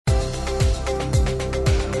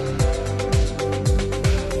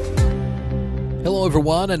Hello,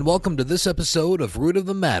 everyone, and welcome to this episode of Root of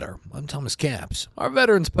the Matter. I'm Thomas Capps. Our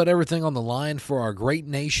veterans put everything on the line for our great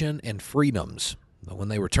nation and freedoms. But when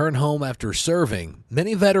they return home after serving,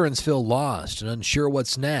 many veterans feel lost and unsure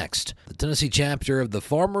what's next. The Tennessee chapter of the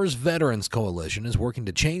Farmers Veterans Coalition is working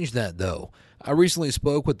to change that, though. I recently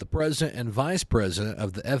spoke with the president and vice president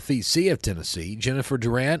of the FVC of Tennessee, Jennifer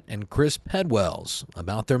Durant and Chris Pedwells,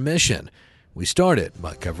 about their mission. We started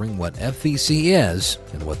by covering what FVC is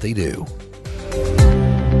and what they do.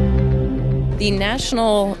 The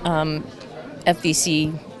national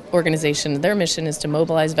FVC organization, their mission is to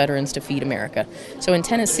mobilize veterans to feed America. So in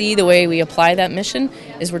Tennessee, the way we apply that mission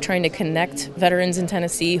is we're trying to connect veterans in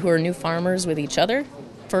Tennessee who are new farmers with each other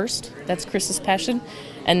first. That's Chris's passion.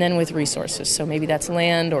 And then with resources. So maybe that's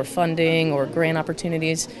land or funding or grant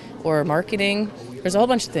opportunities or marketing. There's a whole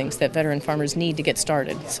bunch of things that veteran farmers need to get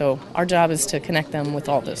started. So our job is to connect them with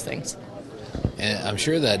all those things. And I'm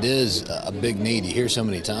sure that is a big need. You hear so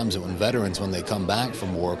many times that when veterans, when they come back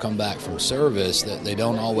from war, come back from service, that they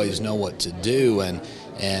don't always know what to do. And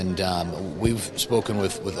we've spoken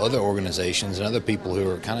with other organizations and other people who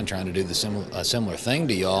are kind of trying to do a similar thing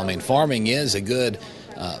to y'all. I mean, farming is a good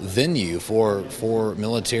venue for retired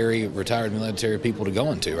military people to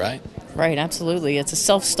go into, right? Right, absolutely. It's a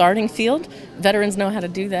self-starting field. Veterans know how to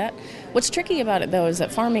do that. What's tricky about it, though, is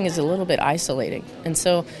that farming is a little bit isolating. And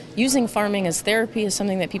so using farming as therapy is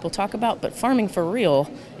something that people talk about, but farming for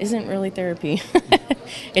real isn't really therapy.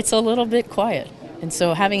 It's a little bit quiet. And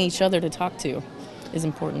so having each other to talk to is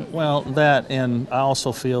important. Well, that, and I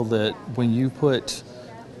also feel that when you put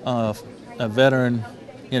a veteran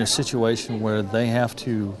in a situation where they have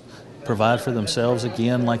to provide for themselves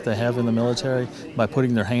again like they have in the military by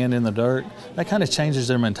putting their hand in the dirt, that kind of changes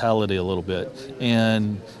their mentality a little bit.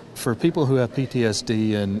 And for people who have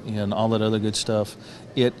PTSD and all that other good stuff,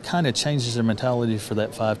 it kind of changes their mentality for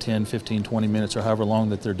that 5, 10, 15, 20 minutes or however long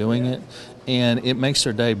that they're doing it, and it makes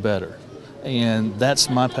their day better. And that's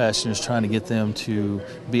my passion, is trying to get them to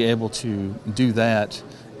be able to do that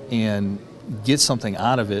and get something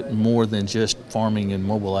out of it more than just farming and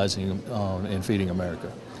mobilizing and feeding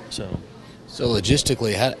America. So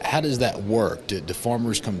logistically, how does that work? Do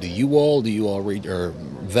farmers come to you all? Do you all or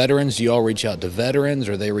veterans? Do you all reach out to veterans,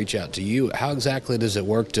 or they reach out to you? How exactly does it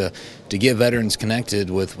work to get veterans connected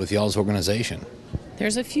with y'all's organization?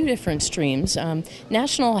 There's a few different streams.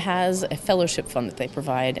 National has a fellowship fund that they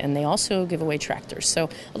provide, and they also give away tractors. So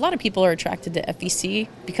a lot of people are attracted to FVC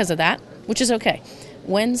because of that, which is okay.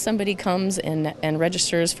 When somebody comes and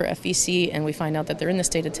registers for FVC and we find out that they're in the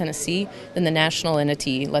state of Tennessee, then the national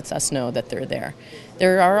entity lets us know that they're there.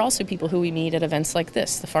 There are also people who we meet at events like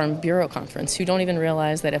this, the Farm Bureau Conference, who don't even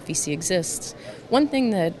realize that FVC exists. One thing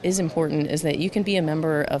that is important is that you can be a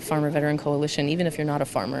member of Farmer Veteran Coalition even if you're not a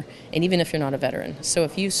farmer and even if you're not a veteran. So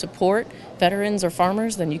if you support veterans or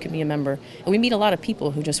farmers, then you can be a member. And we meet a lot of people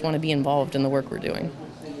who just want to be involved in the work we're doing.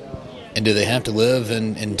 And do they have to live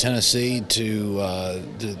in Tennessee to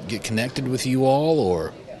get connected with you all,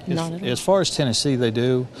 or? Not at all. As far as Tennessee, they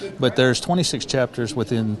do, but there's 26 chapters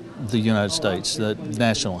within the United States that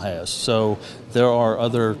National has. So there are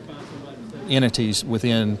other entities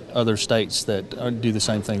within other states that do the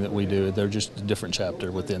same thing that we do. They're just a different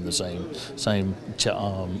chapter within the same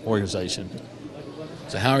organization.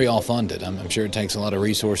 So how are you all funded? I'm sure it takes a lot of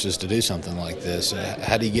resources to do something like this.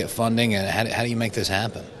 How do you get funding, and how do you make this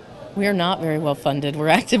happen? We are not very well funded. We're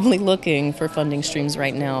actively looking for funding streams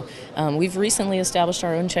right now. We've recently established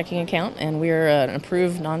our own checking account, and we're an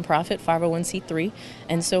approved nonprofit 501c3.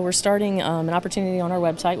 And so we're starting an opportunity on our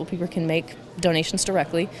website where people can make donations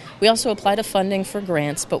directly. We also apply to funding for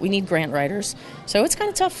grants, but we need grant writers. So it's kind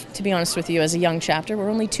of tough, to be honest with you, as a young chapter. We're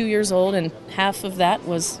only 2 years old, and half of that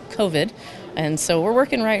was COVID. And so we're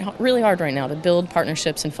working really hard right now to build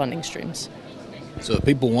partnerships and funding streams. So if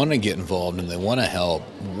people want to get involved and they want to help,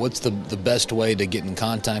 what's the best way to get in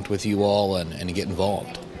contact with you all and to get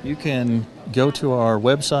involved? You can go to our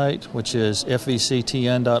website, which is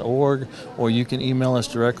fvctn.org, or you can email us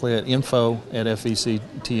directly at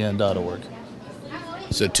info@fvctn.org.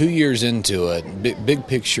 So 2 years into it, big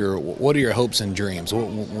picture, what are your hopes and dreams?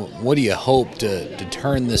 What do you hope to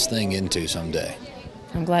turn this thing into someday?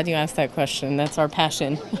 I'm glad you asked that question. That's our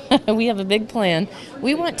passion. We have a big plan.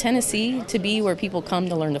 We want Tennessee to be where people come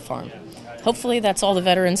to learn to farm. Hopefully that's all the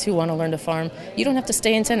veterans who want to learn to farm. You don't have to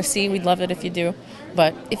stay in Tennessee. We'd love it if you do.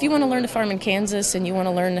 But if you want to learn to farm in Kansas and you want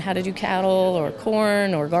to learn how to do cattle or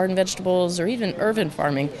corn or garden vegetables or even urban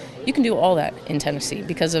farming, you can do all that in Tennessee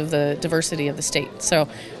because of the diversity of the state. So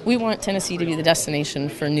we want Tennessee to be the destination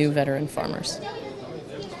for new veteran farmers.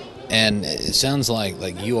 And it sounds like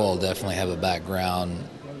you all definitely have a background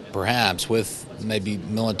perhaps with maybe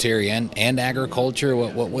military and agriculture.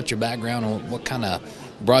 What's your background, and what kind of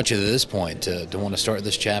brought you to this point to want to start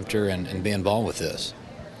this chapter and be involved with this?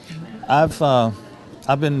 I've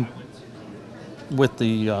been with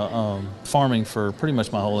the farming for pretty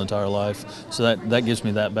much my whole entire life, so that gives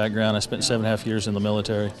me that background. I spent 7.5 years in the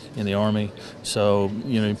military, in the Army, so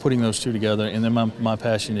putting those two together, and then my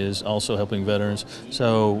passion is also helping veterans.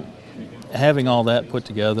 So having all that put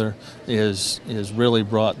together is really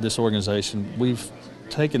brought this organization. We've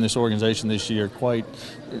taken this organization this year quite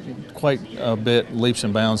a bit leaps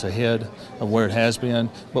and bounds ahead of where it has been,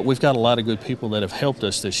 but we've got a lot of good people that have helped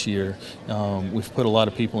us this year. We've put a lot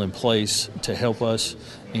of people in place to help us,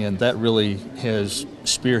 and that really has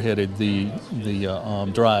spearheaded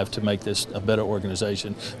the drive to make this a better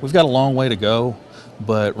organization. We've got a long way to go,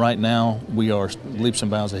 but right now we are leaps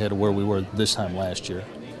and bounds ahead of where we were this time last year.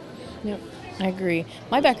 Yep, I agree.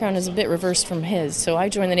 My background is a bit reversed from his. So I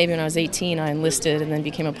joined the Navy when I was 18. I enlisted and then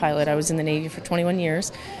became a pilot. I was in the Navy for 21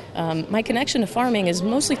 years. My connection to farming is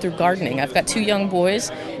mostly through gardening. I've got 2 young boys,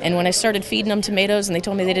 and when I started feeding them tomatoes and they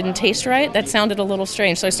told me they didn't taste right, that sounded a little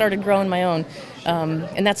strange. So I started growing my own.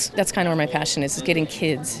 And that's kind of where my passion is getting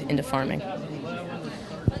kids into farming.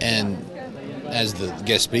 And as the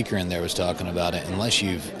guest speaker in there was talking about it, unless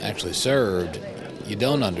you've actually served, you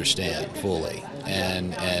don't understand fully.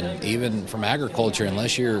 And even from agriculture,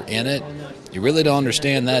 unless you're in it, you really don't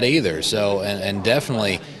understand that either. So, and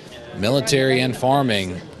definitely military and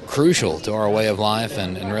farming, crucial to our way of life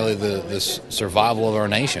and really the survival of our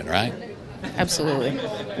nation, right? Absolutely.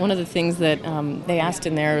 One of the things that they asked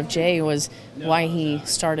in there of Jay was why he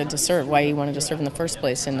started to serve, why he wanted to serve in the first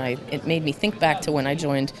place. And it made me think back to when I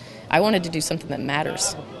joined. I wanted to do something that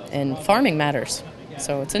matters, and farming matters.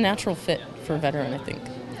 So it's a natural fit for a veteran, I think.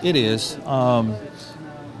 It is.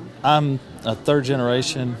 I'm a third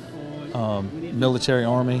generation military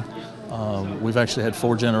Army. We've actually had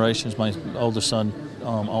 4 generations. My oldest son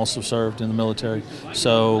also served in the military.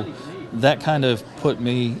 So that kind of put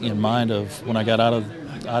me in mind of when I got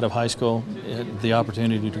out of high school, the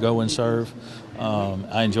opportunity to go and serve.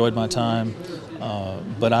 I enjoyed my time,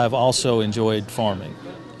 but I've also enjoyed farming.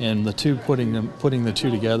 And putting the two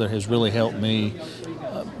together has really helped me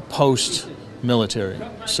post-military.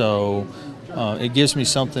 So it gives me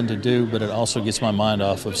something to do, but it also gets my mind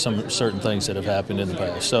off of some certain things that have happened in the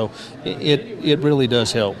past. So it really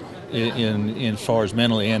does help in as far as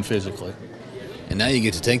mentally and physically. And now you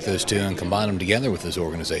get to take those two and combine them together with this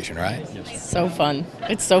organization, right? So fun.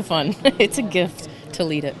 It's so fun. It's a gift to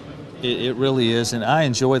lead it. It really is, and I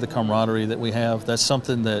enjoy the camaraderie that we have. That's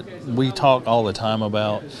something that we talk all the time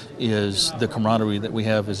about, is the camaraderie that we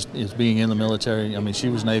have is being in the military. I mean, she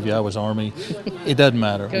was Navy, I was Army. It doesn't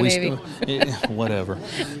matter. Go Navy. Whatever.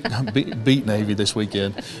 Beat Navy this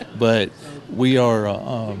weekend. But we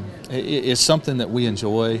are, it's something that we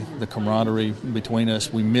enjoy, the camaraderie between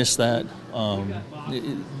us. We miss that.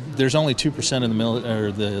 There's only 2%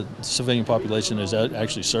 of the civilian population is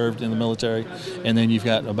actually served in the military, and then you've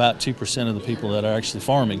got about 2% of the people that are actually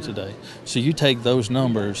farming today. So you take those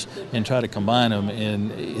numbers and try to combine them,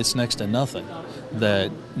 and it's next to nothing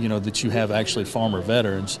that you have actually farmer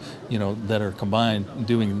veterans that are combined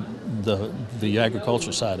doing the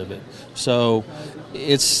agriculture side of it. So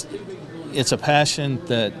it's a passion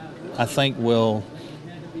that I think will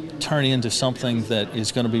turn into something that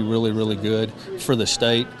is going to be really, really good for the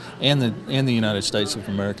state and the United States of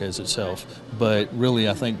America as itself. But really,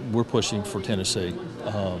 I think we're pushing for Tennessee.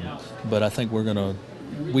 But I think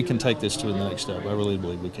we can take this to the next step. I really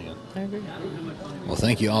believe we can. I agree. Well,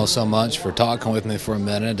 thank you all so much for talking with me for a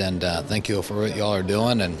minute, and thank you for what y'all are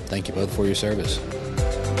doing, and thank you both for your service.